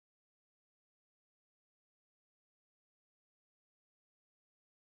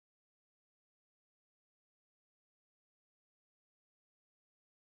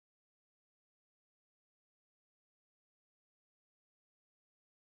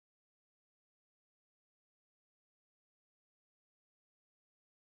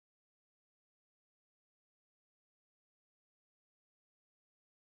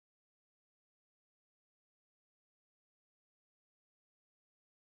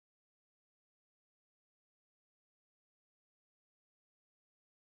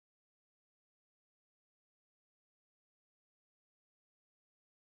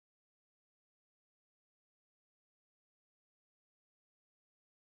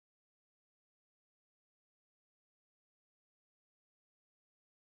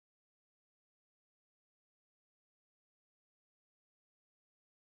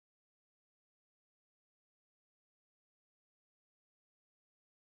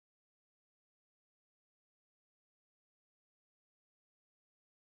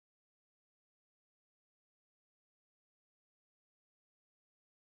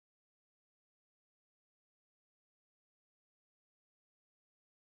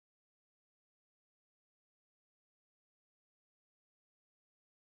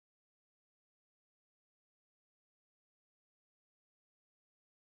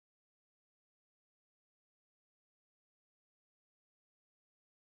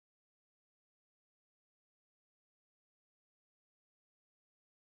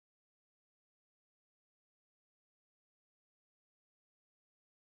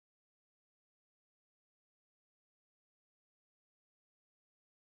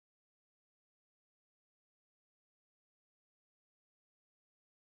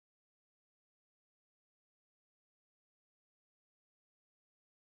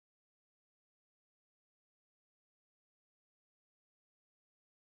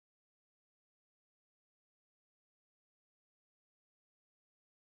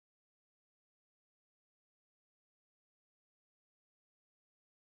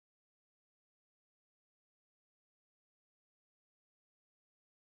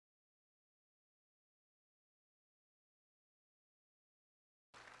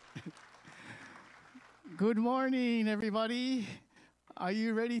Good morning, everybody. Are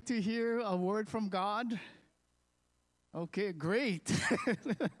you ready to hear a word from God? Okay, great.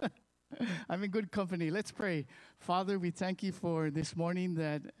 I'm in good company. Let's pray. Father, we thank you for this morning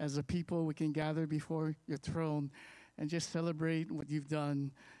that as a people we can gather before your throne and just celebrate what you've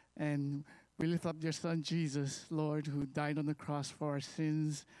done. And we lift up your son, Jesus, Lord, who died on the cross for our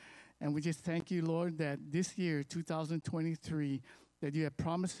sins. And we just thank you, Lord, that this year, 2023, that you have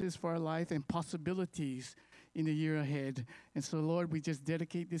promises for our life and possibilities in the year ahead. And so, Lord, we just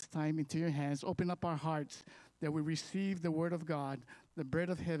dedicate this time into your hands. Open up our hearts that we receive the word of God, the bread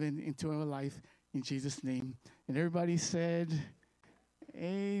of heaven, into our life in Jesus' name. And everybody said,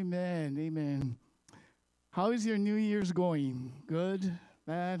 amen, amen. How is your New Year's going? Good?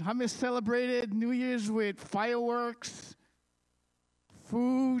 Bad? How many celebrated New Year's with fireworks,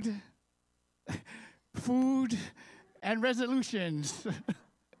 food, and resolutions?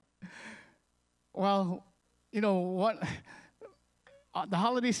 Well, you know what? The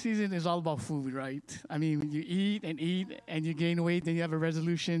holiday season is all about food, right? I mean, you eat, and you gain weight, then you have a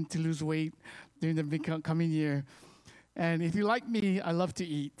resolution to lose weight during the coming year. And if you like me, I love to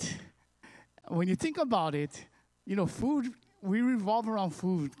eat. When you think about it, you know, food, we revolve around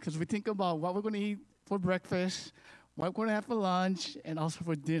food because we think about what we're going to eat for breakfast, what we're going to have for lunch, and also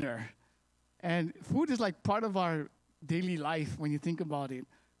for dinner. And food is like part of our daily life when you think about it.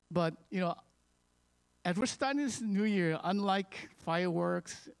 But, you know, as we're starting this new year, unlike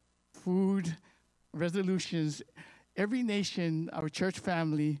fireworks, food, resolutions, every nation, our church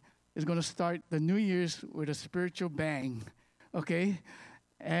family, is going to start the New Year's with a spiritual bang, okay?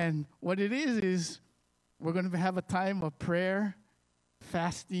 And what it is we're going to have a time of prayer,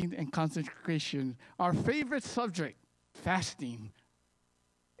 fasting, and consecration. Our favorite subject, fasting.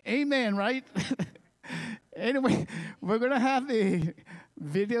 Amen, right? Anyway, we're going to have a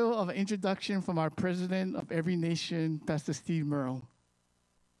video of an introduction from our president of every nation, Pastor Steve Merle.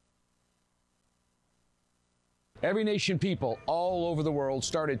 Every Nation people all over the world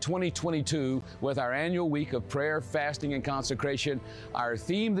started 2022 with our annual week of prayer, fasting, and consecration. Our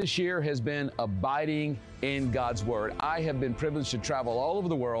theme this year has been abiding in God's Word. I have been privileged to travel all over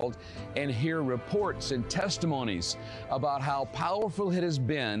the world and hear reports and testimonies about how powerful it has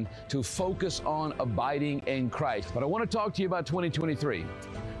been to focus on abiding in Christ. But I want to talk to you about 2023.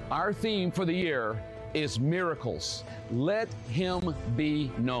 Our theme for the year is miracles. Let Him be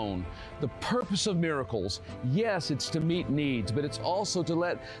known. The purpose of miracles, yes, it's to meet needs, but it's also to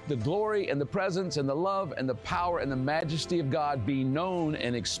let the glory and the presence and the love and the power and the majesty of God be known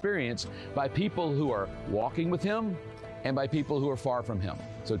and experienced by people who are walking with Him and by people who are far from Him.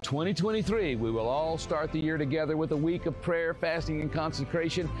 So 2023, we will all start the year together with a week of prayer, fasting, and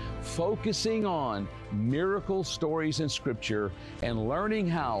consecration, focusing on miracle stories in Scripture and learning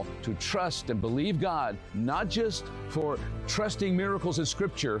how to trust and believe God, not just for trusting miracles in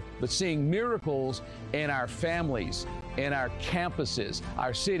Scripture, but seeing miracles in our families, in our campuses,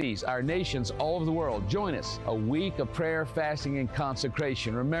 our cities, our nations, all over the world. Join us, a week of prayer, fasting, and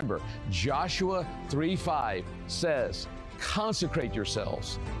consecration. Remember, Joshua 3:5 says, consecrate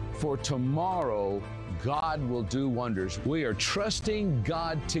yourselves, for tomorrow God will do wonders. We are trusting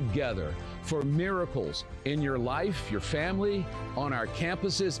God together for miracles in your life, your family, on our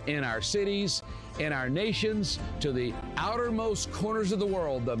campuses, in our cities, in our nations, to the outermost corners of the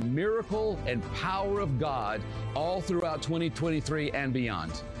world, the miracle and power of God all throughout 2023 and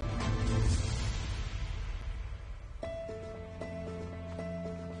beyond.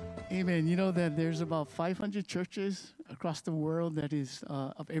 Amen. You know that there's about 500 churches across the world that is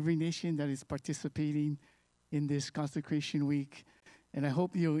of every nation that is participating in this consecration week. And I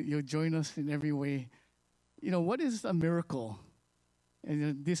hope you'll join us in every way. You know, what is a miracle?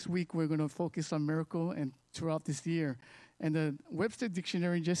 And this week we're going to focus on miracle and throughout this year. And the Webster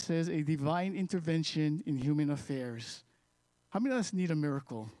Dictionary just says a divine intervention in human affairs. How many of us need a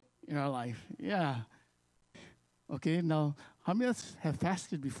miracle in our life? Yeah. Okay, now, how many of us have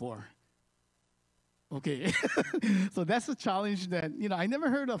fasted before? Okay, so that's a challenge that, you know, I never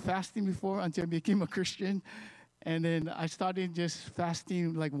heard of fasting before until I became a Christian. And then I started just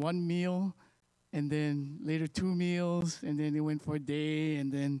fasting like one meal, and then later 2 meals, and then it went for a day, and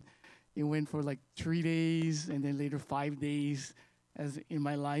then it went for like 3 days, and then later 5 days as in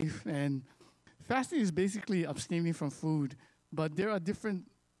my life. And fasting is basically abstaining from food, but there are different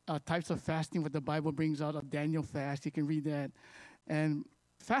types of fasting, what the Bible brings out of Daniel fast. You can read that. And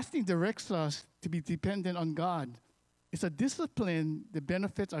fasting directs us to be dependent on God. It's a discipline that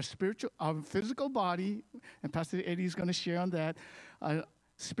benefits our physical body, and Pastor Eddie is going to share on that,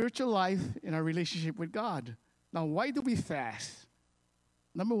 spiritual life and our relationship with God. Now, why do we fast?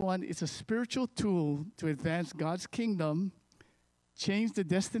 Number one, it's a spiritual tool to advance God's kingdom, change the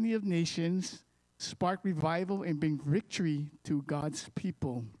destiny of nations, spark revival, and bring victory to God's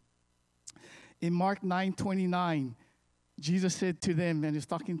people. In Mark 9:29, Jesus said to them, and he's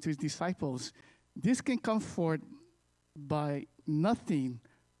talking to his disciples, this can come forth by nothing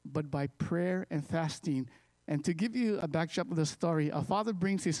but by prayer and fasting. And to give you a backdrop of the story, a father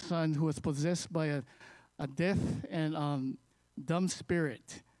brings his son who was possessed by a deaf and dumb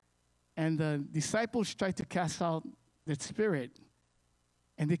spirit. And the disciples tried to cast out that spirit,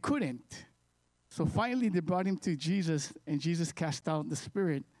 and they couldn't. So finally, they brought him to Jesus, and Jesus cast out the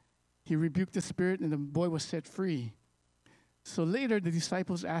spirit. He rebuked the spirit, and the boy was set free. So later, the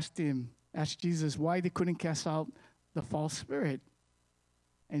disciples asked Jesus why they couldn't cast out the false spirit.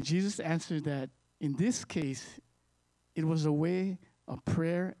 And Jesus answered that in this case, it was a way of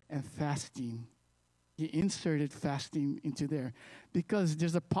prayer and fasting. He inserted fasting into there because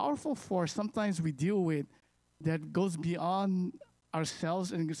there's a powerful force sometimes we deal with that goes beyond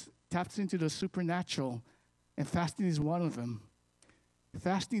ourselves and taps into the supernatural, and fasting is one of them.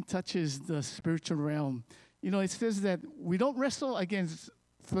 Fasting touches the spiritual realm. You know, it says that we don't wrestle against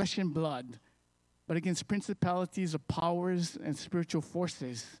flesh and blood, but against principalities of powers and spiritual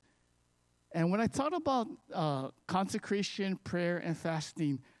forces. And when I thought about consecration, prayer, and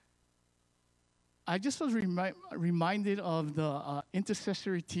fasting, I just was reminded of the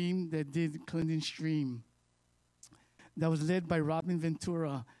intercessory team that did Cleansing Stream that was led by Robin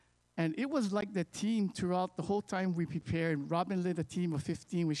Ventura. And it was like the team throughout the whole time we prepared. Robin led a team of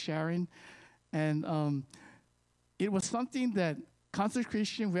 15 with Sharon. And it was something that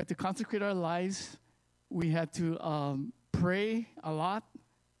consecration, we had to consecrate our lives. We had to pray a lot,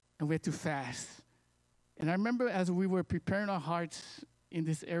 and we had to fast. And I remember as we were preparing our hearts in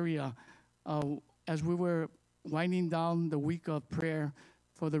this area, as we were winding down the week of prayer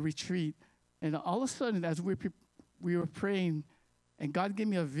for the retreat, and all of a sudden, as we were praying, and God gave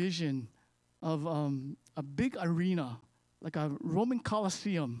me a vision of a big arena, like a Roman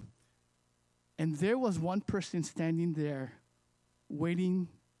Colosseum. And there was one person standing there waiting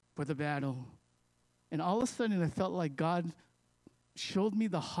for the battle. And all of a sudden, I felt like God showed me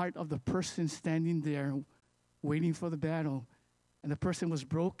the heart of the person standing there waiting for the battle. And the person was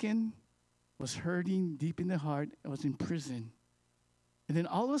broken, was hurting deep in the heart, and was in prison. And then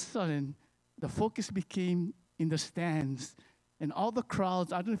all of a sudden, the focus became in the stands. And all the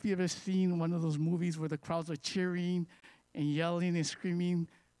crowds, I don't know if you've ever seen one of those movies where the crowds are cheering and yelling and screaming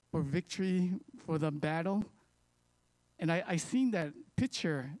for victory, for the battle. And I seen that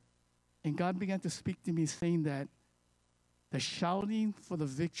picture, and God began to speak to me saying that the shouting for the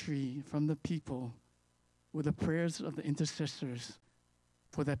victory from the people were the prayers of the intercessors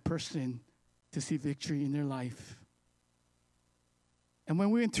for that person to see victory in their life. And when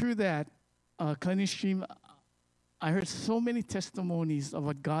we went through that Cleansing Stream, I heard so many testimonies of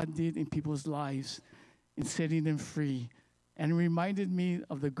what God did in people's lives in setting them free. And it reminded me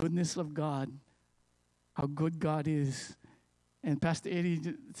of the goodness of God, how good God is. And Pastor Eddie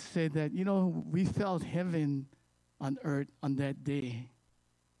said that, you know, we felt heaven on earth on that day.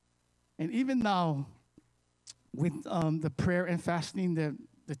 And even now, with the prayer and fasting that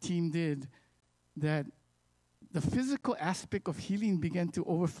the team did, that the physical aspect of healing began to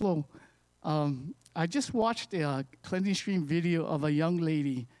overflow. I just watched a Cleansing Stream video of a young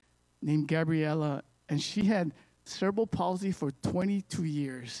lady named Gabriella, and she had cerebral palsy for 22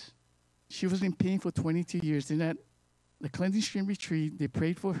 years. She was in pain for 22 years. And at the Cleansing Stream retreat, they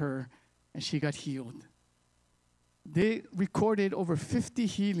prayed for her, and she got healed. They recorded over 50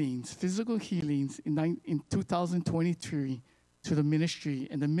 healings, physical healings, in 2023 to the ministry.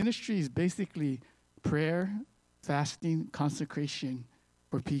 And the ministry is basically prayer, fasting, consecration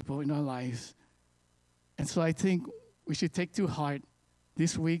for people in our lives. And so I think we should take to heart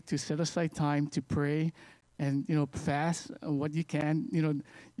this week to set aside time to pray and, you know, fast what you can. You know,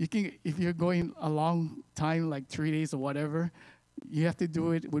 you can, if you're going a long time, like 3 days or whatever, you have to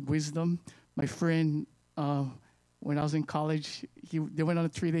do it with wisdom. My friend, when I was in college, they went on a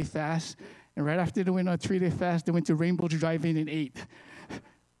 3-day fast. And right after they went on a 3-day fast, they went to Rainbow Drive-In and ate.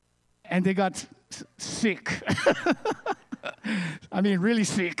 And they got sick. I mean, really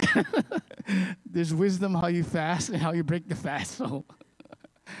sick. There's wisdom how you fast and how you break the fast. So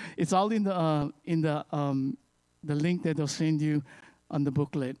it's all in the link that they'll send you on the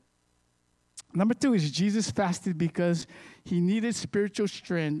booklet. Number 2 is Jesus fasted because he needed spiritual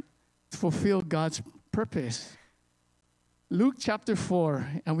strength to fulfill God's purpose. Luke chapter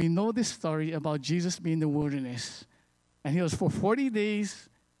 4, and we know this story about Jesus being in the wilderness. And he was for 40 days,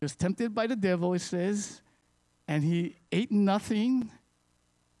 he was tempted by the devil, it says, and he ate nothing,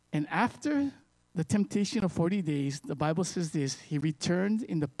 And after the temptation of 40 days, the Bible says this, he returned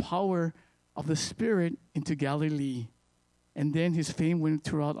in the power of the Spirit into Galilee. And then his fame went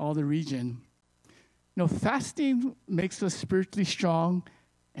throughout all the region. Fasting makes us spiritually strong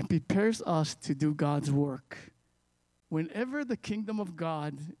and prepares us to do God's work. Whenever the kingdom of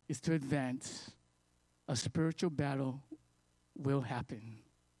God is to advance, a spiritual battle will happen.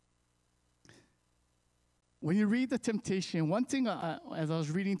 When you read the temptation, one thing, as I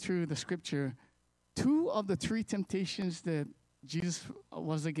was reading through the scripture, 2 of the 3 temptations that Jesus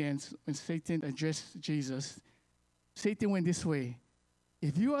was against when Satan addressed Jesus, Satan went this way: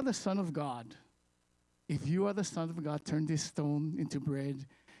 if you are the Son of God, turn this stone into bread.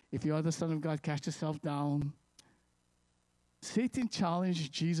 If you are the Son of God, cast yourself down. Satan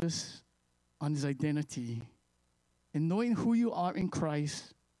challenged Jesus on his identity. And knowing who you are in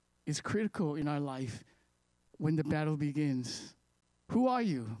Christ is critical in our life when the battle begins. Who are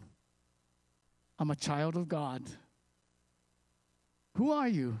you? I'm a child of God. Who are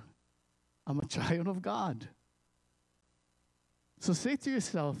you? I'm a child of God. So say to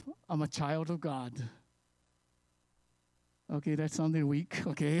yourself, I'm a child of God. Okay, that sounded weak,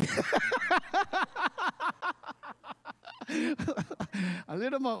 okay? A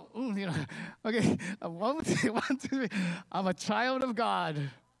little more, Okay, 1, 2, 3. I'm a child of God.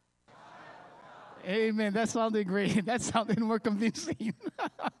 Amen. That sounded great. That sounded more convincing.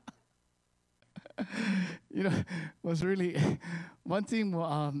 Was really one thing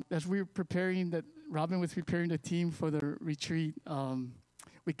as we were preparing, that Robin was preparing the team for the retreat.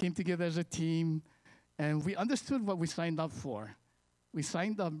 We came together as a team, and we understood what we signed up for. We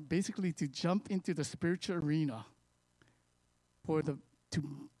signed up basically to jump into the spiritual arena, to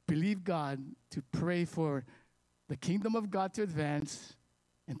believe God, to pray for the kingdom of God to advance,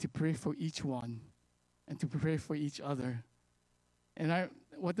 and to pray for each one, and to pray for each other. And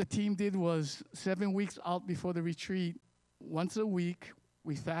what the team did was 7 weeks out before the retreat, once a week,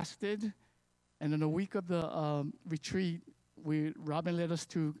 we fasted. And in a week of the retreat, Robin led us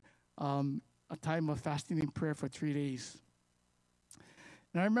to a time of fasting and prayer for 3 days.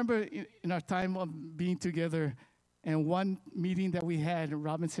 And I remember in our time of being together, and one meeting that we had,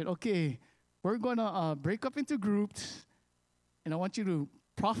 Robin said, okay, we're going to break up into groups, and I want you to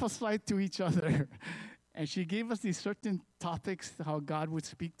prophesy to each other. And she gave us these certain topics, how God would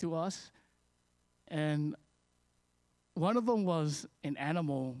speak to us. And one of them was an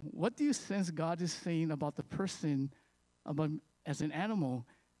animal. What do you sense God is saying about the person as an animal?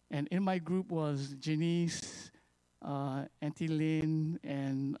 And in my group was Janice, Auntie Lynn,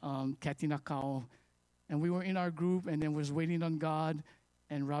 and Kathy Nakao. And we were in our group, and then was waiting on God.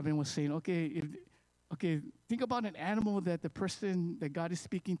 And Robin was saying, okay, think about an animal that God is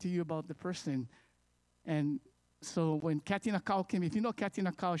speaking to you about the person. And so when Kathy Nakao came, if you know Kathy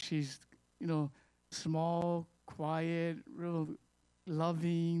Nakao, she's, small, quiet, real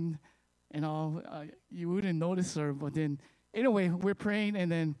loving, and all. You wouldn't notice her, but then, anyway, we're praying,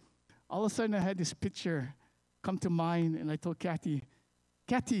 and then all of a sudden I had this picture come to mind, and I told Kathy,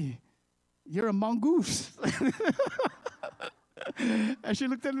 you're a mongoose. And she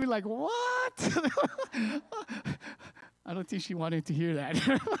looked at me like, what? I don't think she wanted to hear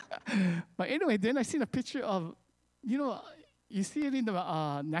that. But anyway, then I seen a picture of, you see it in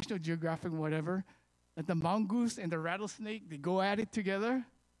the National Geographic or whatever, that the mongoose and the rattlesnake, they go at it together,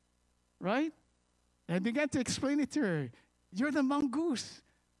 right? And I began to explain it to her. You're the mongoose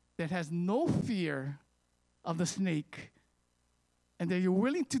that has no fear of the snake, and that you're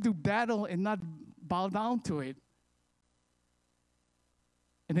willing to do battle and not bow down to it.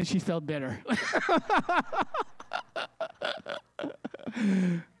 And then she felt better.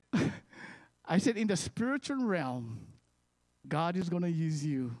 I said, in the spiritual realm, God is going to use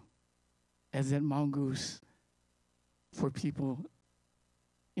you as that mongoose for people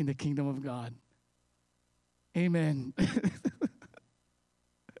in the kingdom of God. Amen.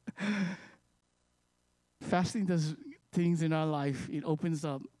 Fasting does things in our life. It opens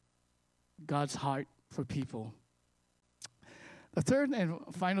up God's heart for people. The third and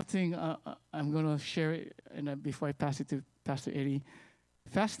final thing I'm going to share, before I pass it to Pastor Eddie,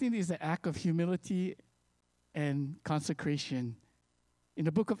 fasting is the act of humility and consecration. In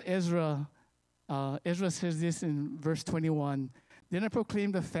the book of Ezra, Ezra says this in verse 21, then I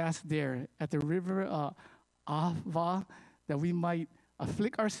proclaimed a fast there at the river Ahava, that we might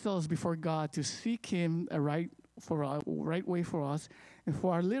afflict ourselves before God to seek him a right way for us and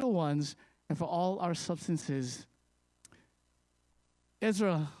for our little ones and for all our substances.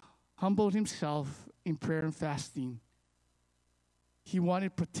 Ezra humbled himself in prayer and fasting. He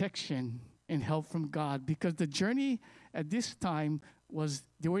wanted protection and help from God, because the journey at this time was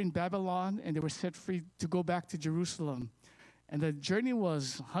they were in Babylon and they were set free to go back to Jerusalem. And the journey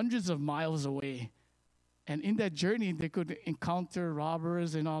was hundreds of miles away. And in that journey, they could encounter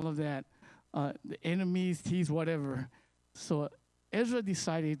robbers and all of that, the enemies, thieves, whatever. So Ezra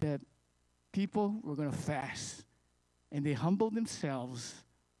decided that people were going to fast. And they humbled themselves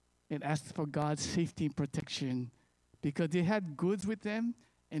and asked for God's safety and protection, because they had goods with them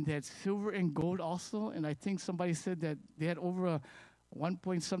and they had silver and gold also. And I think somebody said that they had over a 1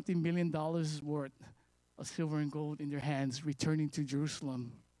 point something million dollars worth of silver and gold in their hands returning to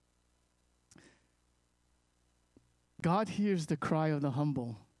Jerusalem. God hears the cry of the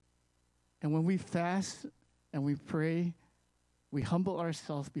humble. And when we fast and we pray, we humble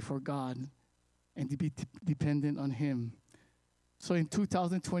ourselves before God and to be dependent on Him. So in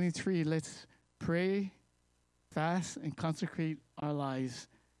 2023, let's pray, fast, and consecrate our lives.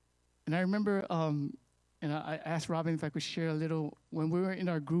 And I remember, and I asked Robin if I could share a little, when we were in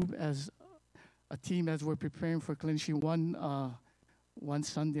our group as a team, as we're preparing for cleansing, one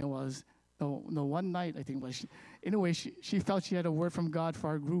Sunday was, no, one night I think was. Anyway, she felt she had a word from God for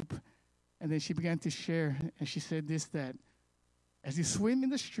our group. And then she began to share, and she said this, that as you swim in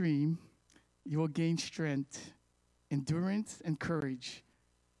the stream, you will gain strength, endurance, and courage,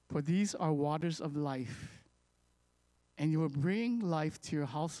 for these are waters of life, and you will bring life to your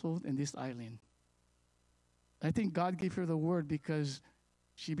household in this island. I think God gave her the word because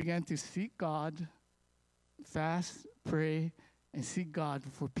she began to seek God, fast, pray, and seek God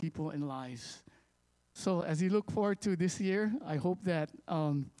for people and lives. So as you look forward to this year, I hope that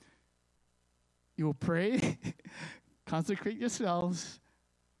you will pray, consecrate yourselves,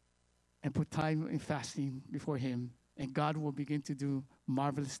 and put time in fasting before Him. And God will begin to do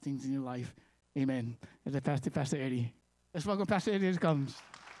marvelous things in your life. Amen. As I pass to Pastor Eddie. Let's welcome Pastor Eddie as he comes.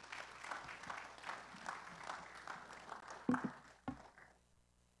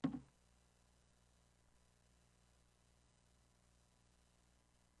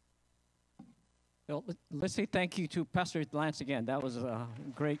 Well, let's say thank you to Pastor Lance again. That was a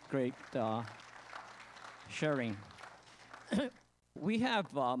great sharing. We have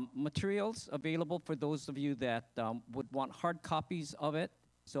materials available for those of you that would want hard copies of it.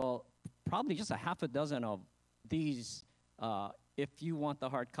 So probably just a half a dozen of these if you want the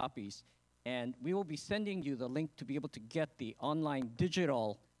hard copies. And we will be sending you the link to be able to get the online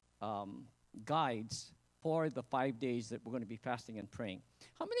digital guides for the 5 days that we're going to be fasting and praying.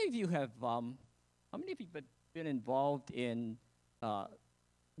 How many of you have been involved in,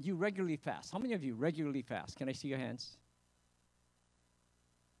 you regularly fast? How many of you regularly fast? Can I see your hands?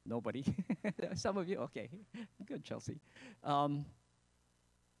 Nobody? Some of you? Okay. Good, Chelsea. How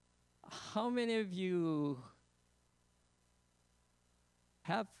many of you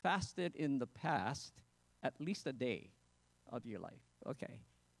have fasted in the past at least a day of your life? Okay.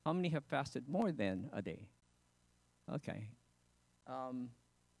 How many have fasted more than a day? Okay.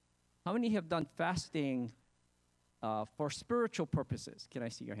 How many have done fasting for spiritual purposes? Can I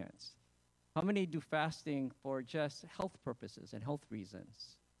see your hands? How many do fasting for just health purposes and health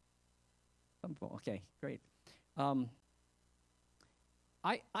reasons? Some people. Okay, great.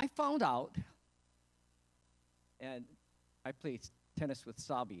 I found out, and I played tennis with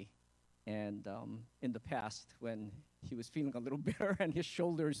Sabi, and in the past when he was feeling a little better and his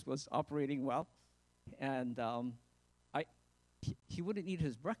shoulders was operating well, and he wouldn't eat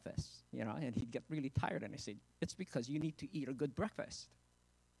his breakfast, and he'd get really tired. And I said, it's because you need to eat a good breakfast.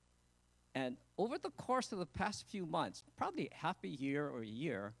 And over the course of the past few months, probably half a year or a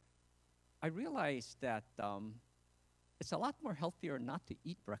year, I realized that it's a lot more healthier not to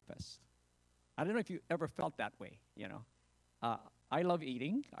eat breakfast. I don't know if you ever felt that way, I love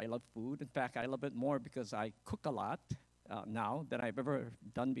eating. I love food. In fact, I love it more because I cook a lot now than I've ever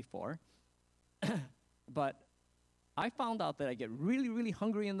done before. But I found out that I get really, really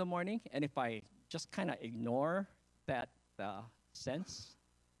hungry in the morning, and if I just kind of ignore that sense,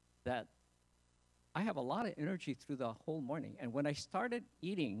 that I have a lot of energy through the whole morning. And when I started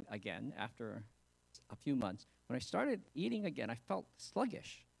eating again, after a few months, when I started eating again, I felt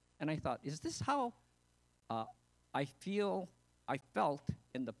sluggish. And I thought, is this how I felt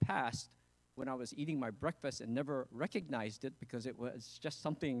in the past when I was eating my breakfast and never recognized it because it was just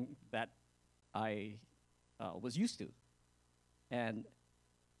something that I was used to. And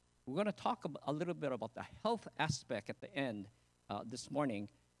we're going to talk a little bit about the health aspect at the end this morning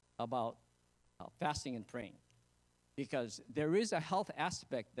about fasting and praying. Because there is a health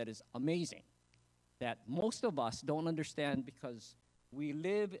aspect that is amazing that most of us don't understand because we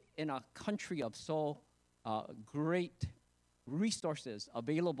live in a country of so great resources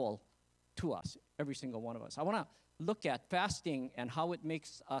available to us, every single one of us. I want to look at fasting and how it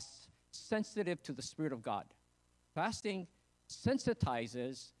makes us sensitive to the Spirit of God. Fasting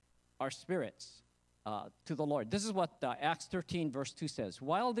sensitizes our spirits to the Lord. This is what Acts 13, verse 2 says.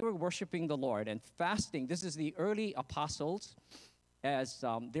 While they were worshiping the Lord and fasting, this is the early apostles, as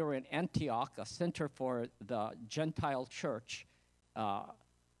they were in Antioch, a center for the Gentile church.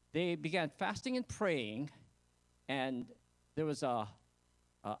 They began fasting and praying, and there was a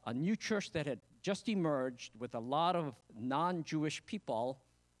new church that had just emerged with a lot of non-Jewish people,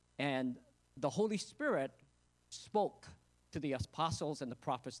 and the Holy Spirit spoke to the apostles and the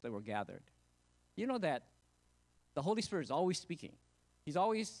prophets that were gathered. You know that the Holy Spirit is always speaking. He's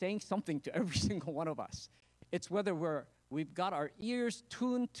always saying something to every single one of us. It's whether we've got our ears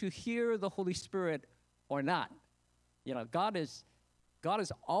tuned to hear the Holy Spirit or not. You know, God is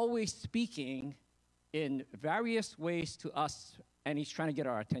always speaking in various ways to us, and he's trying to get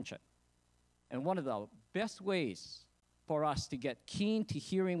our attention. And one of the best ways for us to get keen to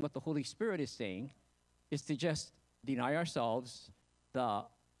hearing what the Holy Spirit is saying is to just deny ourselves the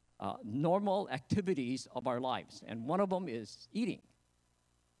normal activities of our lives. And one of them is eating.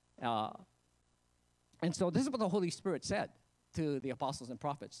 And so this is what the Holy Spirit said to the apostles and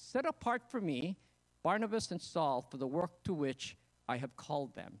prophets. Set apart for me Barnabas and Saul for the work to which I have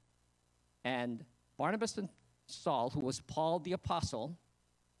called them. And Barnabas and Saul, who was Paul the apostle,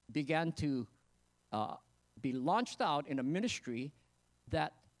 began to be launched out in a ministry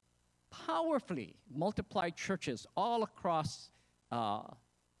that powerfully multiplied churches all across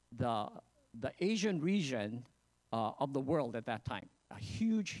the Asian region of the world at that time.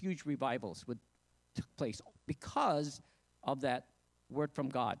 Huge revivals took place because of that word from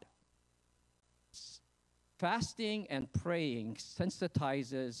God. Fasting and praying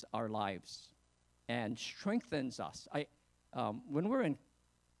sensitizes our lives and strengthens us. When we're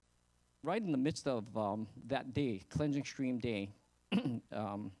right in the midst of that day, Cleansing Stream Day,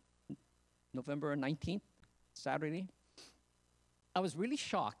 November 19th, Saturday, I was really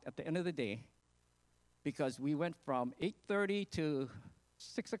shocked at the end of the day because we went from 8:30 to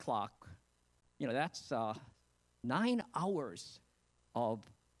 6 o'clock. You know, that's 9 hours of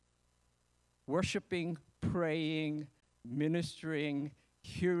worshiping, praying, ministering,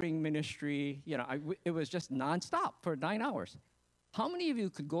 hearing ministry. You know, it was just nonstop for 9 hours. How many of you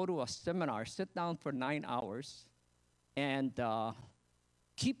could go to a seminar, sit down for 9 hours, and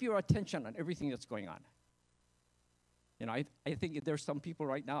keep your attention on everything that's going on? You know, I think there's some people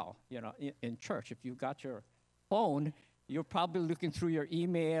right now, you know, in church, if you've got your phone, you're probably looking through your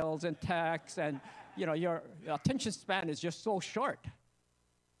emails and texts, and, you know, your attention span is just so short.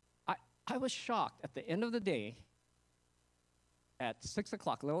 I was shocked at the end of the day, at 6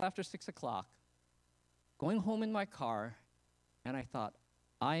 o'clock, a little after 6 o'clock, going home in my car, and I thought,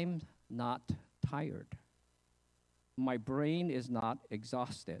 I'm not tired. My brain is not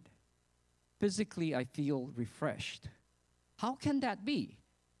exhausted. Physically, I feel refreshed. How can that be?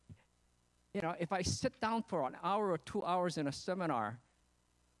 You know, if I sit down for an hour or 2 hours in a seminar,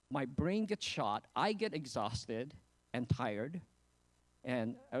 my brain gets shot, I get exhausted and tired.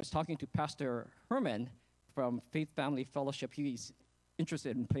 And I was talking to Pastor Herman from Faith Family Fellowship. He's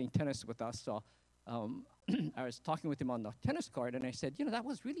interested in playing tennis with us. So I was talking with him on the tennis court, and I said, you know, that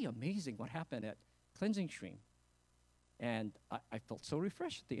was really amazing what happened at Cleansing Stream. And I felt so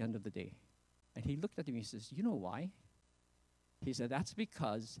refreshed at the end of the day. And he looked at me and he says, you know why? He said, that's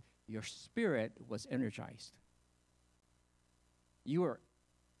because your spirit was energized. You were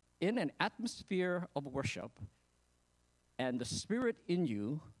in an atmosphere of worship, and the spirit in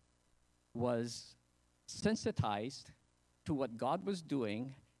you was sensitized to what God was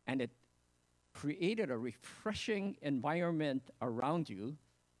doing, and it created a refreshing environment around you.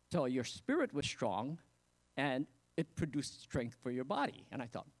 So your spirit was strong, and it produced strength for your body. And I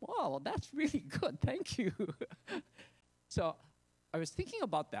thought, wow, that's really good. Thank you. So I was thinking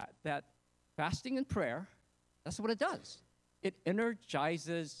about that fasting and prayer, that's what it does. It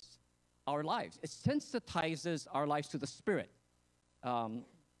energizes our lives. It sensitizes our lives to the Spirit. I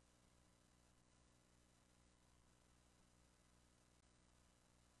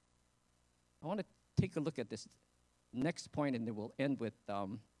want to take a look at this next point, and then we'll end with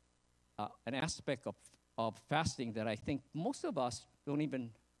an aspect of fasting that I think most of us don't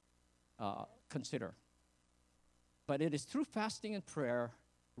even consider. But it is through fasting and prayer,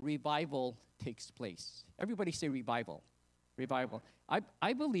 revival takes place. Everybody say revival. Revival.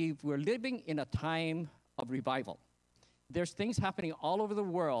 I believe we're living in a time of revival. There's things happening all over the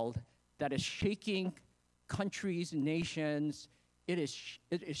world that is shaking countries, nations. It is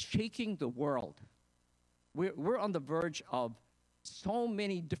shaking the world. We're on the verge of so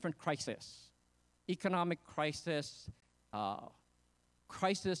many different crises, economic crisis,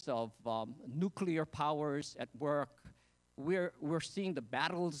 crisis of nuclear powers at work. We're seeing the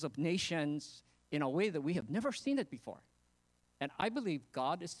battles of nations in a way that we have never seen it before. And I believe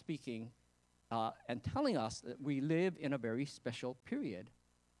God is speaking and telling us that we live in a very special period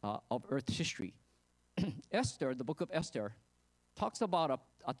of Earth's history. Esther, the book of Esther, talks about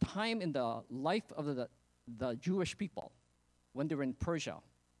a time in the life of the Jewish people when they were in Persia.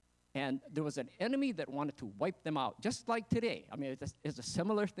 And there was an enemy that wanted to wipe them out, just like today. I mean, it's a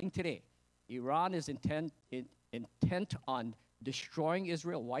similar thing today. Iran is intent on destroying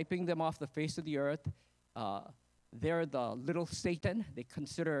Israel, wiping them off the face of the earth. They're the little Satan. They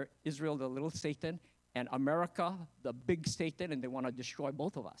consider Israel the little Satan, and America the big Satan, and they want to destroy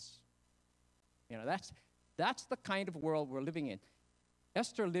both of us. You know, that's the kind of world we're living in.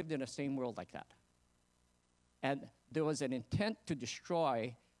 Esther lived in the same world like that. And there was an intent to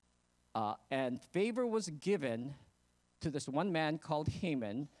destroy, and favor was given to this one man called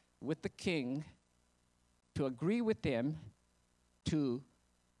Haman with the king to agree with him to,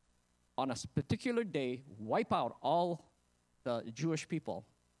 on a particular day, wipe out all the Jewish people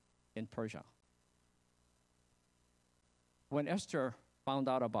in Persia. When Esther found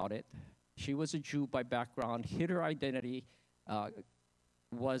out about it, she was a Jew by background, hid her identity,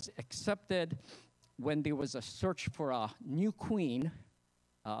 was accepted when there was a search for a new queen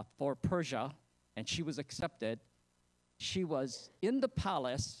for Persia, and she was accepted. She was in the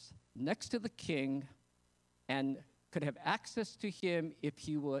palace next to the king and could have access to him if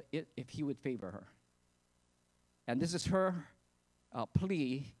he would favor her. And this is her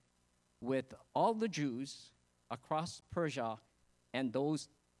plea with all the Jews across Persia and those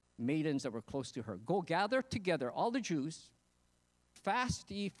maidens that were close to her. Go gather together, all the Jews,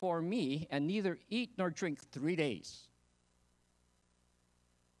 fast ye for me, and neither eat nor drink 3 days.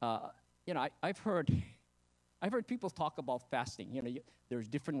 I've heard people talk about fasting. You know, there's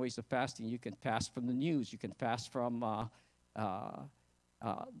different ways of fasting. You can fast from the news. You can fast from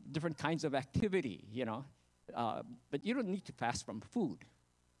different kinds of activity, you know. But you don't need to fast from food.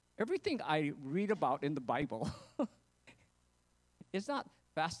 Everything I read about in the Bible is not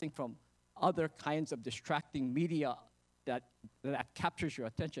fasting from other kinds of distracting media that captures your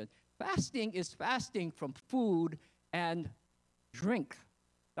attention. Fasting is fasting from food and drink.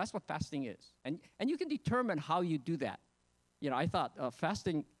 That's what fasting is. And you can determine how you do that. You know, I thought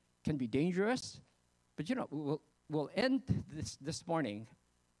fasting can be dangerous, but you know, we'll end this morning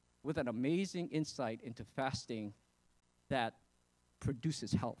with an amazing insight into fasting that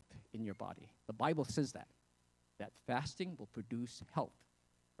produces health in your body. The Bible says that fasting will produce health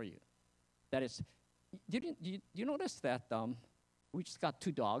for you. That is, you notice that we just got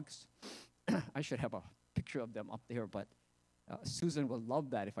 2 dogs. I should have a picture of them up there, but Susan would love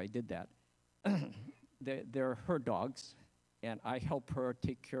that if I did that. They're her dogs, and I help her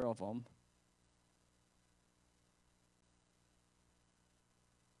take care of them.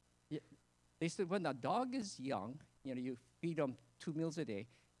 They said when a dog is young, you know, you feed them 2 meals a day.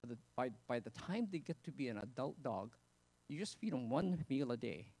 By the time they get to be an adult dog, you just feed them 1 meal a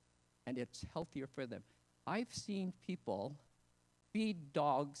day, and it's healthier for them. I've seen people feed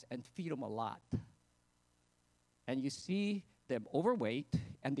dogs and feed them a lot, and you see them overweight,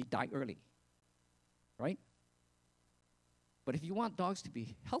 and they die early, right? But if you want dogs to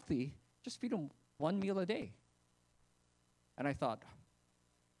be healthy, just feed them 1 meal a day. And I thought,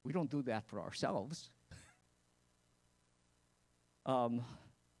 we don't do that for ourselves. I'm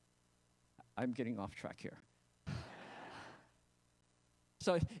getting off track here.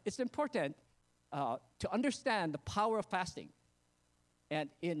 So it's important to understand the power of fasting. And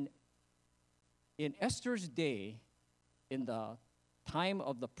in Esther's day, in the time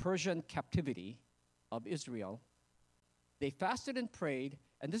of the Persian captivity of Israel, they fasted and prayed,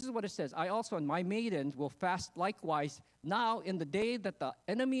 and this is what it says: I also and my maidens will fast likewise now in the day that the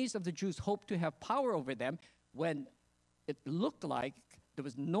enemies of the Jews hope to have power over them, when it looked like there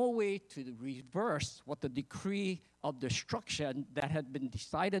was no way to reverse what the decree of destruction that had been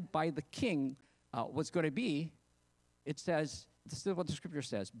decided by the king was going to be. It says, this is what the scripture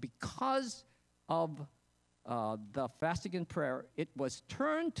says: because of the fasting and prayer, it was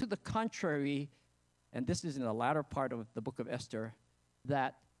turned to the contrary, and this is in the latter part of the book of Esther,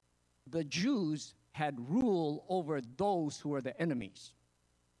 that the Jews had rule over those who were the enemies.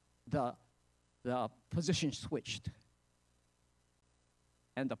 The position switched,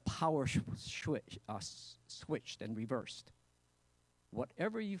 and the power switched and reversed.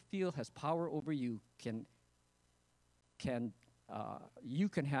 Whatever you feel has power over you you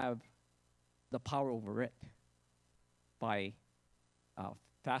can have the power over it by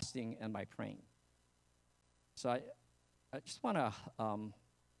fasting and by praying. So I just want to, how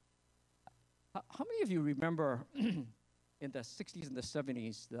many of you remember in the 60s and the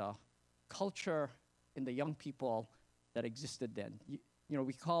 70s, the culture in the young people that existed then? You know,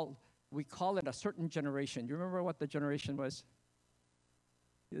 we call it a certain generation. Do you remember what the generation was?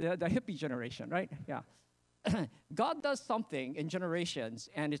 The hippie generation, right? Yeah. God does something in generations,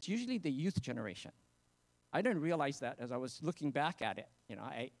 and it's usually the youth generation. I didn't realize that as I was looking back at it. You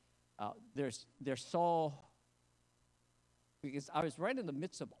know, there's so, because I was right in the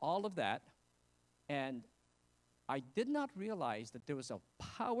midst of all of that, and I did not realize that there was a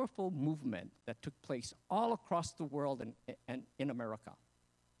powerful movement that took place all across the world and in America.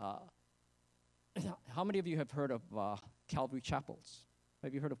 How many of you have heard of Calvary Chapels?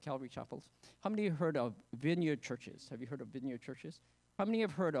 Have you heard of Calvary Chapels? How many have heard of Vineyard Churches? Have you heard of Vineyard Churches? How many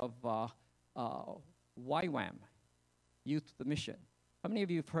have heard of YWAM, Youth the Mission? How many of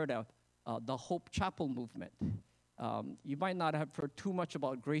you have heard of the Hope Chapel movement? You might not have heard too much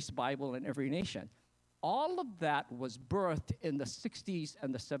about Grace Bible in Every Nation. All of that was birthed in the 60s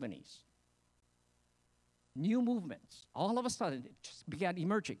and the 70s. New movements, all of a sudden, it just began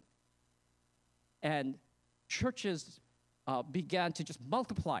emerging. And churches began to just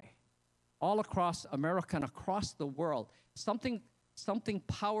multiply all across America and across the world. Something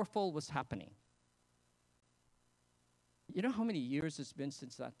powerful was happening. You know how many years it's been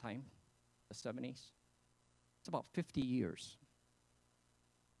since that time, the 70s? It's about 50 years.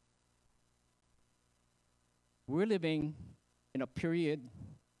 We're living in a period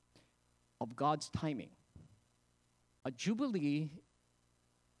of God's timing. A jubilee,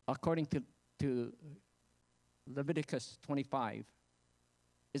 according to Leviticus 25,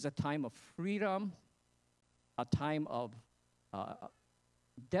 is a time of freedom, a time of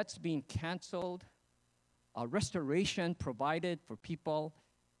debts being canceled, a restoration provided for people.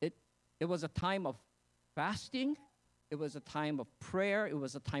 It was a time of fasting. It was a time of prayer. It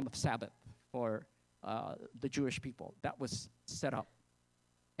was a time of Sabbath for the Jewish people. That was set up.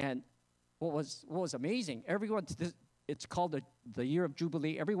 And what was amazing, it's called the year of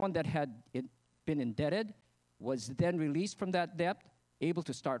Jubilee. Everyone that had been indebted was then released from that debt, able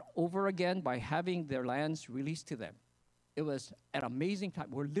to start over again by having their lands released to them. It was an amazing time.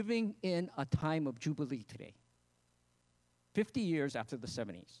 We're living in a time of Jubilee today, 50 years after the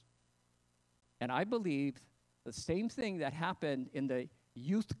 70s. And I believe the same thing that happened in the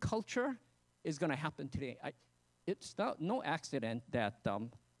youth culture is going to happen today. It's no accident that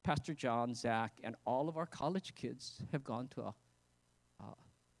Pastor John, Zach, and all of our college kids have gone to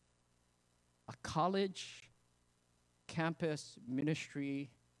a college campus ministry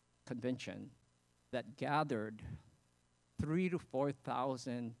convention that gathered 3,000 to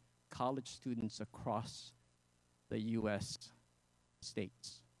 4,000 college students across the U.S.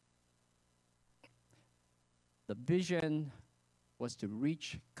 states. The vision was to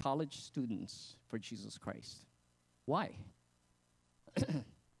reach college students for Jesus Christ. Why?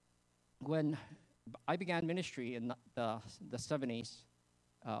 When I began ministry in the 70s,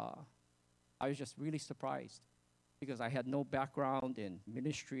 I was just really surprised because I had no background in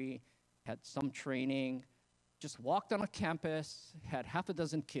ministry, had some training, just walked on a campus, had half a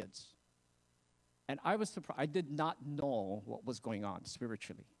dozen kids. And I was surprised. I did not know what was going on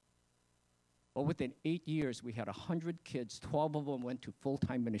spiritually. But within 8 years, we had 100 kids. 12 of them went to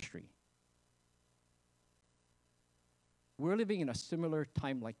full-time ministry. We're living in a similar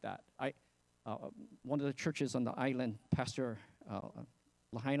time like that. One of the churches on the island, Pastor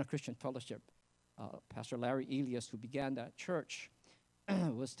Lahaina Christian Fellowship, Pastor Larry Elias, who began that church,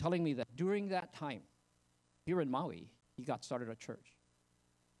 was telling me that during that time, here in Maui, he got started a church.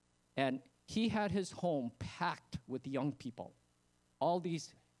 And he had his home packed with young people, all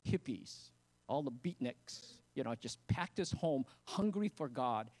these hippies, all the beatniks, just packed his home, hungry for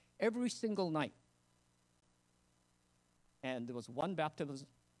God, every single night. And there was one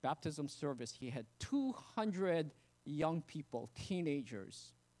baptism service. He had 200 young people,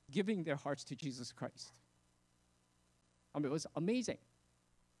 teenagers, giving their hearts to Jesus Christ. I mean, it was amazing.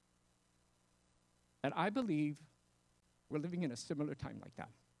 And I believe we're living in a similar time like that.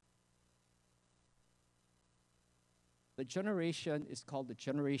 The generation is called the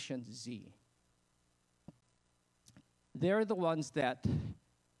Generation Z. They're the ones that,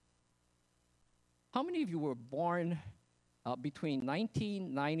 how many of you were born between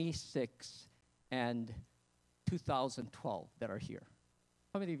 1996 and 2012 that are here?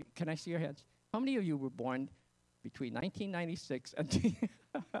 How many of you, can I see your hands? How many of you were born between 1996 and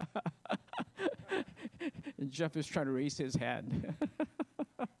and Jeff is trying to raise his hand.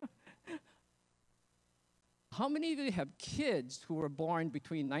 how many of you have kids who were born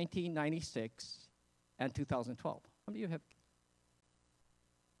between 1996 and 2012? How many of you have?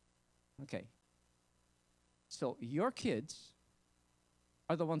 Okay. So your kids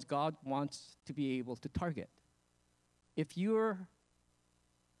are the ones God wants to be able to target. If you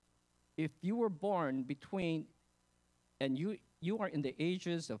were born between, and you are in the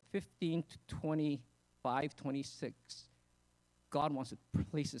ages of 15 to 25, 26, God wants to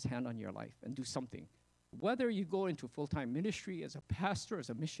place his hand on your life and do something. Whether you go into full-time ministry as a pastor, as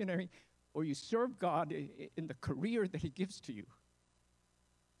a missionary, or you serve God in the career that he gives to you,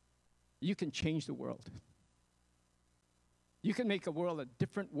 you can change the world. You can make a world a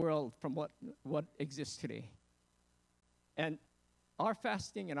different world from what exists today. And our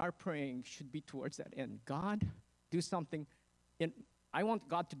fasting and our praying should be towards that end. God, do something. I want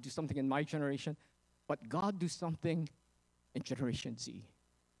God to do something in my generation, but God do something in Generation Z.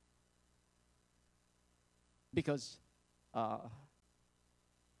 Because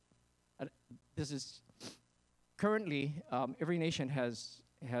this is currently, every nation has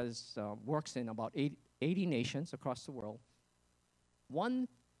works in about 80 nations across the world. One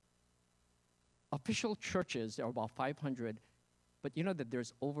official churches are about 500, but you know that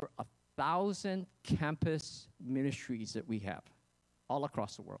there's over 1,000 campus ministries that we have all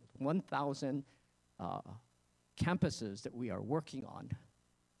across the world. 1,000 campuses that we are working on,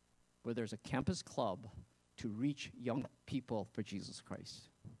 where there's a campus club to reach young people for Jesus Christ.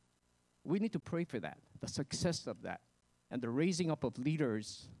 We need to pray for that, the success of that, and the raising up of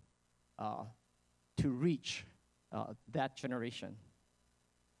leaders to reach that generation.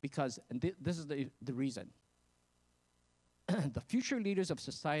 Because this is the reason. The future leaders of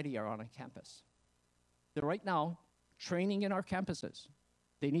society are on a campus. They're right now training in our campuses.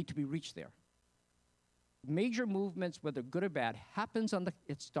 They need to be reached there. Major movements, whether good or bad,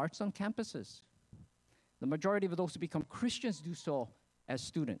 it starts on campuses. The majority of those who become Christians do so as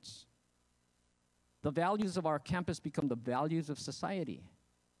students. The values of our campus become the values of society.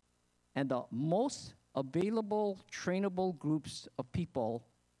 And the most available, trainable groups of people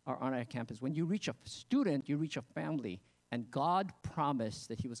are on our campus. When you reach a student, you reach a family. And God promised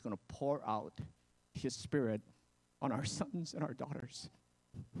that he was going to pour out his Spirit on our sons and our daughters.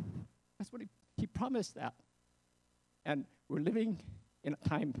 That's what he promised that. And we're living in a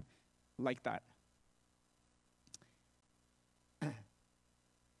time like that.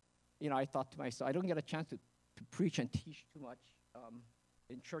 I thought to myself, I don't get a chance to preach and teach too much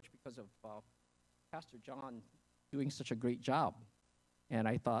in church because of Pastor John doing such a great job. And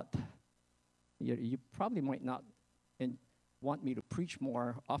I thought, you probably might not want me to preach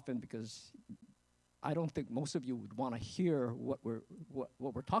more often because I don't think most of you would want to hear what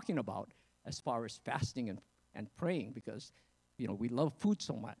we're talking about as far as fasting and praying, because we love food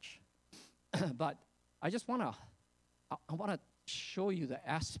so much. But I just want to show you the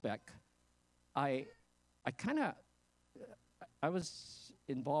aspect. I was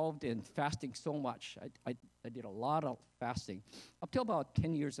involved in fasting so much. I did a lot of fasting up till about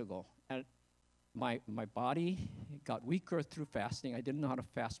 10 years ago. And my body got weaker through fasting. I didn't know how to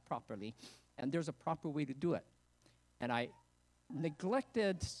fast properly. And there's a proper way to do it. And I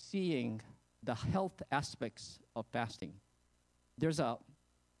neglected seeing the health aspects of fasting. There's a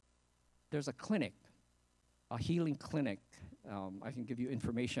clinic, a healing clinic, I can give you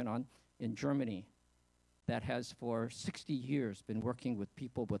information on, in Germany, that has for 60 years been working with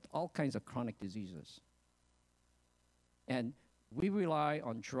people with all kinds of chronic diseases. And we rely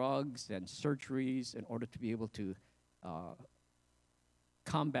on drugs and surgeries in order to be able to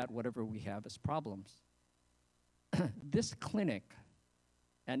combat whatever we have as problems. This clinic,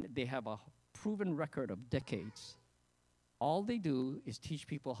 and they have a proven record of decades, all they do is teach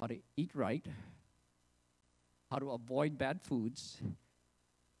people how to eat right, how to avoid bad foods,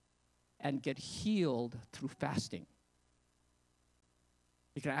 and get healed through fasting.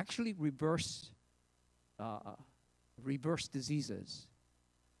 You can actually reverse diseases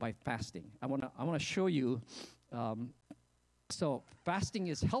by fasting. I want to show you. So fasting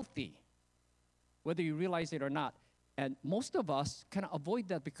is healthy, whether you realize it or not. And most of us kind of avoid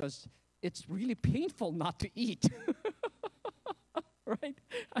that because it's really painful not to eat. Right?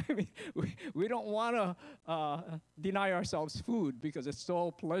 I mean, we don't want to deny ourselves food because it's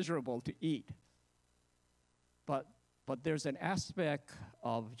so pleasurable to eat. But there's an aspect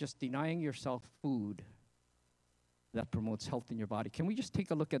of just denying yourself food that promotes health in your body. Can we just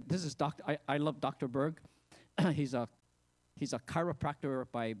take a look at this? Is I love Dr. Berg. He's a chiropractor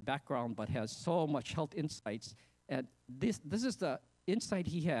by background, but has so much health insights. And this is the insight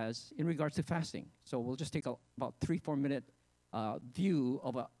he has in regards to fasting. So we'll just take about 3-4 minute view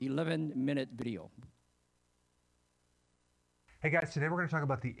of an 11-minute video. Hey guys, today we're going to talk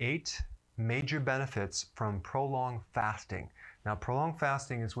about the 8 major benefits from prolonged fasting. Now, prolonged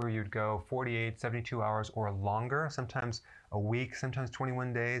fasting is where you'd go 48, 72 hours or longer, sometimes a week, sometimes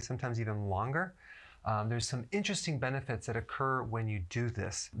 21 days, sometimes even longer. There's some interesting benefits that occur when you do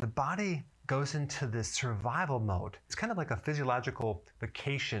this. The body goes into this survival mode. It's kind of like a physiological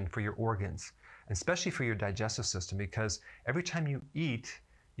vacation for your organs, especially for your digestive system, because every time you eat,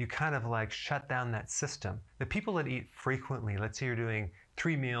 you kind of like shut down that system. The people that eat frequently, let's say you're doing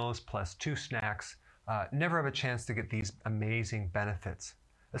 3 meals plus 2 snacks, never have a chance to get these amazing benefits.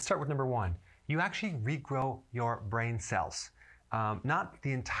 Let's start with number 1. You actually regrow your brain cells. Not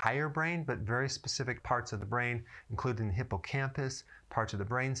the entire brain, but very specific parts of the brain, including the hippocampus, parts of the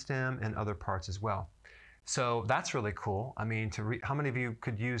brainstem, and other parts as well. So that's really cool. I mean, how many of you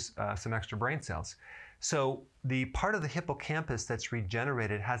could use some extra brain cells? So the part of the hippocampus that's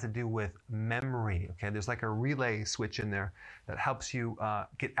regenerated has to do with memory. Okay, there's like a relay switch in there that helps you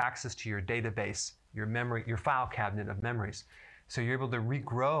get access to your database, your memory, your file cabinet of memories. So you're able to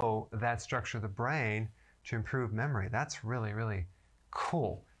regrow that structure of the brain to improve memory. That's really, really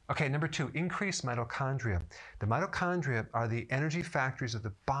cool. Okay, number 2, increase mitochondria. The mitochondria are the energy factories of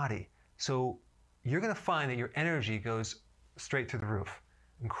the body. So you're going to find that your energy goes straight through the roof.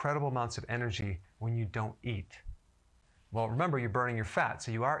 Incredible amounts of energy when you don't eat. Well, remember, you're burning your fat,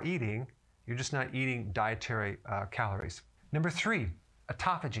 so you are eating, you're just not eating dietary calories. Number 3,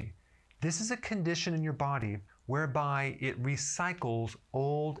 autophagy. This is a condition in your body whereby it recycles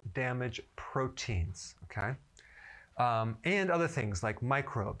old damaged proteins, okay? And other things like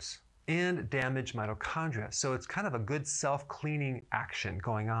microbes and damaged mitochondria. So it's kind of a good self-cleaning action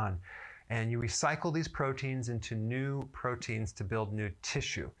going on. And you recycle these proteins into new proteins to build new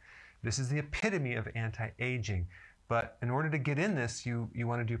tissue. This is the epitome of anti-aging. But in order to get in this, you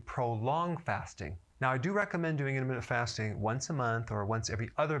want to do prolonged fasting. Now, I do recommend doing intermittent fasting once a month or once every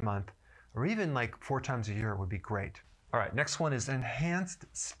other month, or even like 4 times a year would be great. All right, next one is enhanced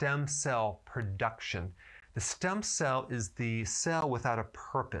stem cell production. The stem cell is the cell without a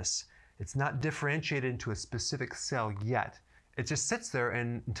purpose. It's not differentiated into a specific cell yet. It just sits there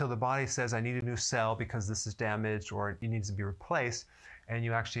until the body says, I need a new cell because this is damaged or it needs to be replaced, and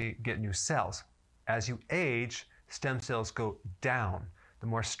you actually get new cells. As you age, stem cells go down. The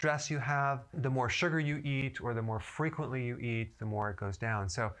more stress you have, the more sugar you eat, or the more frequently you eat, the more it goes down.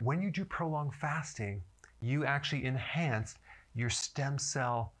 So when you do prolonged fasting, you actually enhance your stem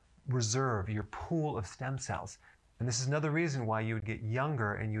cell reserve, your pool of stem cells. And this is another reason why you would get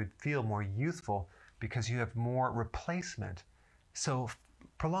younger and you would feel more youthful, because you have more replacement. So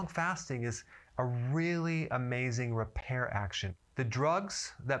prolonged fasting is a really amazing repair action. The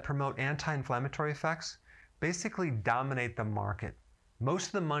drugs that promote anti-inflammatory effects basically dominate the market. Most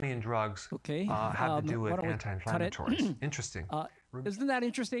of the money in drugs have to do with anti-inflammatories. Interesting. Isn't that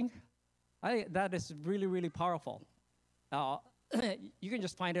interesting? That is really, really powerful. You can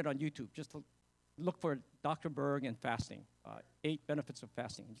just find it on YouTube. Just look for Dr. Berg and fasting, 8 benefits of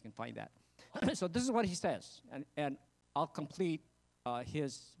fasting, and you can find that. So this is what he says, and I'll complete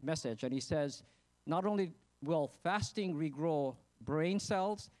his message. And he says, not only will fasting regrow brain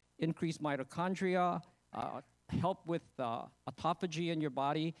cells, increase mitochondria, help with autophagy in your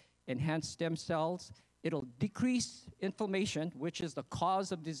body, enhance stem cells, it'll decrease inflammation, which is the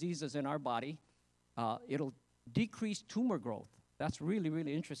cause of diseases in our body. It'll decrease tumor growth. That's really,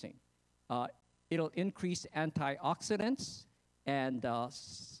 really interesting. It'll increase antioxidants and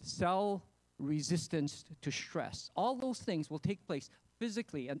cell resistance to stress. All those things will take place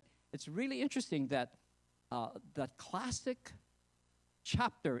physically. And it's really interesting that that classic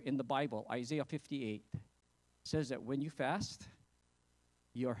chapter in the Bible, Isaiah 58, says that when you fast,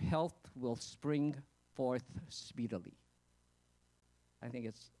 your health will spring forth speedily. I think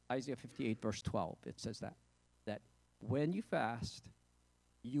it's Isaiah 58, verse 12. It says that when you fast,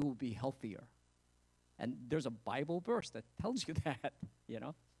 you will be healthier. And there's a Bible verse that tells you that, you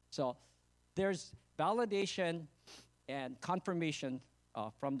know. So there's validation and confirmation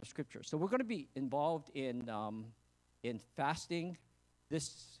from the scriptures. So we're going to be involved in fasting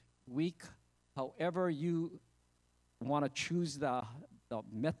this week. However you want to choose the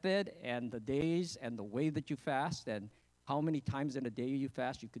method and the days and the way that you fast and how many times in a day you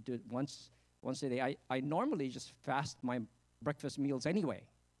fast. You could do it once a day. I normally just fast my breakfast meals anyway,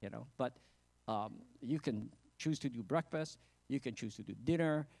 you know, but you can choose to do breakfast, you can choose to do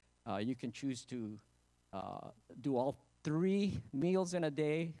dinner, you can choose to do all 3 meals in a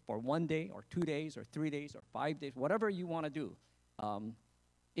day for 1 day or 2 days or 3 days or 5 days, whatever you want to do.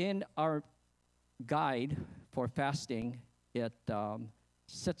 In our guide for fasting, it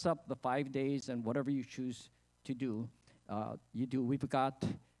sets up the 5 days and whatever you choose to do. you do. We've got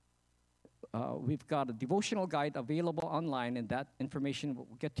a devotional guide available online, and that information will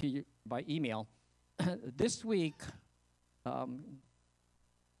get to you by email. This week,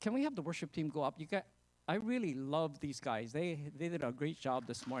 can we have the worship team go up? I really love these guys. They did a great job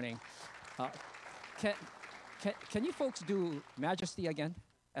this morning. Can you folks do Majesty again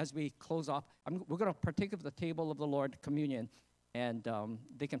as we close off? We're going to partake of the table of the Lord, communion, and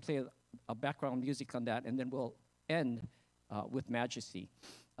they can play a background music on that, and then we'll end with Majesty.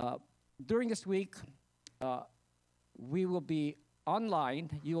 During this week, we will be online.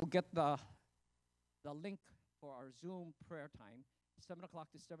 You will get the link for our Zoom prayer time, 7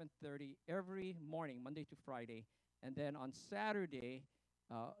 o'clock to 7:30 every morning, Monday to Friday. And then on Saturday,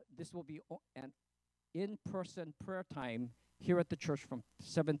 this will be an in-person prayer time here at the church from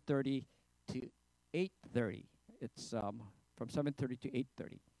 7:30 to 8:30. It's from 7:30 to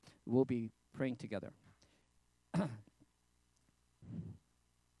 8:30. We'll be praying together.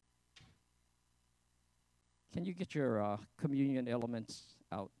 Can you get your communion elements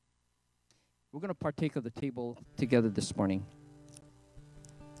out? We're going to partake of the table together this morning.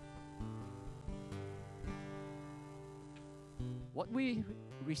 What we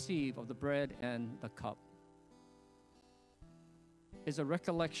receive of the bread and the cup is a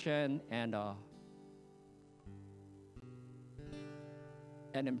recollection and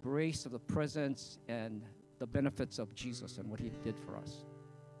an embrace of the presence and the benefits of Jesus and what he did for us.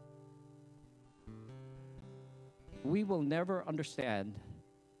 We will never understand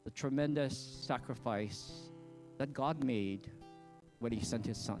the tremendous sacrifice that God made when he sent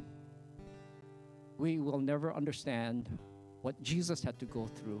his son. We will never understand what Jesus had to go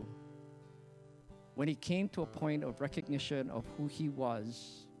through when he came to a point of recognition of who he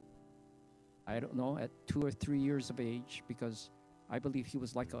was, I don't know, at 2 or 3 years of age, because I believe he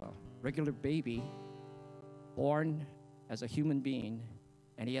was like a regular baby, born as a human being,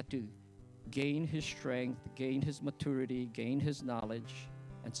 and he had to gain his strength, gain his maturity, gain his knowledge,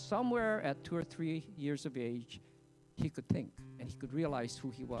 and somewhere at 2 or 3 years of age, he could think, and he could realize who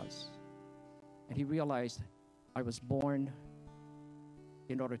he was. And he realized, I was born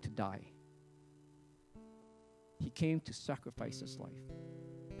in order to die. He came to sacrifice his life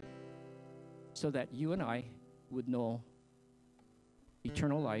so that you and I would know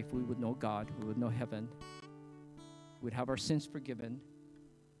eternal life, we would know God, we would know heaven, we'd have our sins forgiven.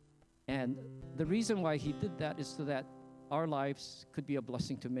 And the reason why he did that is so that our lives could be a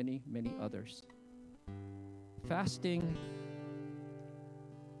blessing to many, many others. Fasting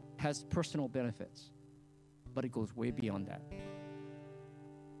has personal benefits, but it goes way beyond that.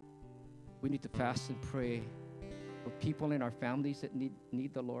 We need to fast and pray for people in our families that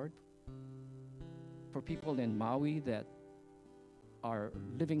need the Lord, for people in Maui that are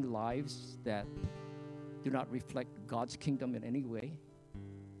living lives that do not reflect God's kingdom in any way.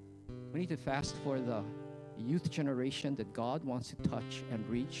 We need to fast for the youth generation that God wants to touch and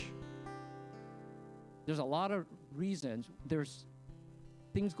reach. There's a lot of reasons. There's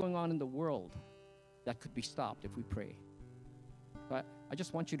things going on in the world that could be stopped if we pray. But I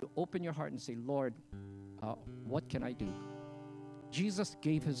just want you to open your heart and say, Lord, what can I do? Jesus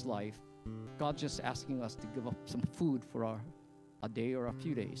gave his life. God's just asking us to give up some food for a day or a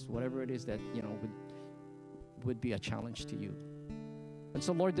few days, whatever it is that, would be a challenge to you. And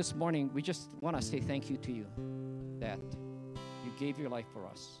so, Lord, this morning, we just want to say thank you to you that you gave your life for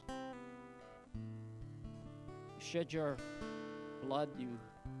us. You shed your blood. You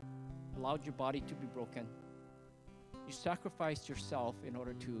allowed your body to be broken. You sacrificed yourself in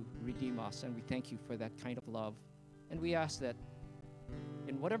order to redeem us, and we thank you for that kind of love. And we ask that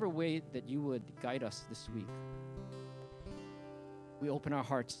in whatever way that you would guide us this week, we open our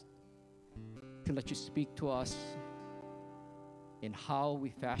hearts to let you speak to us in how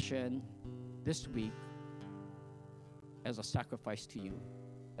we fashion this week as a sacrifice to you,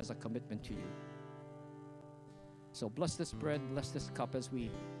 as a commitment to you. So bless this bread, bless this cup as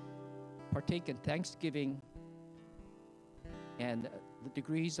we partake in thanksgiving and the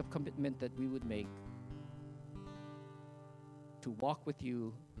degrees of commitment that we would make to walk with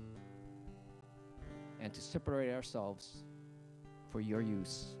you and to separate ourselves for your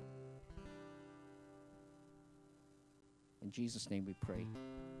use. In Jesus' name we pray.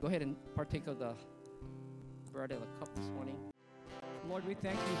 Go ahead and partake of the bread and the cup this morning. Lord, we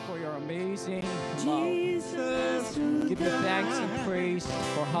thank you for your amazing love. Jesus, give you thanks and praise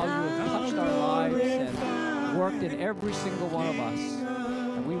for how you have touched our lives and worked in every single one of us.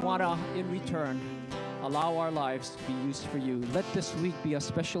 And we want to, in return, allow our lives to be used for you. Let this week be a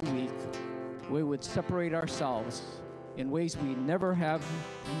special week where we would separate ourselves in ways we never have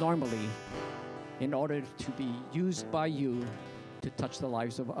normally in order to be used by you to touch the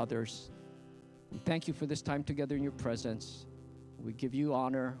lives of others. We thank you for this time together in your presence. We give you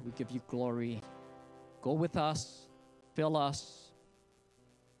honor. We give you glory. Go with us. Fill us.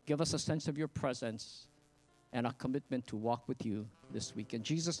 Give us a sense of your presence and a commitment to walk with you this week. In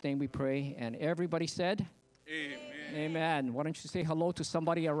Jesus' name we pray. And everybody said, Amen. Amen. Why don't you say hello to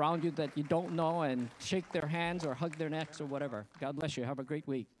somebody around you that you don't know and shake their hands or hug their necks or whatever. God bless you. Have a great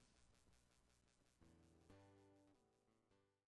week.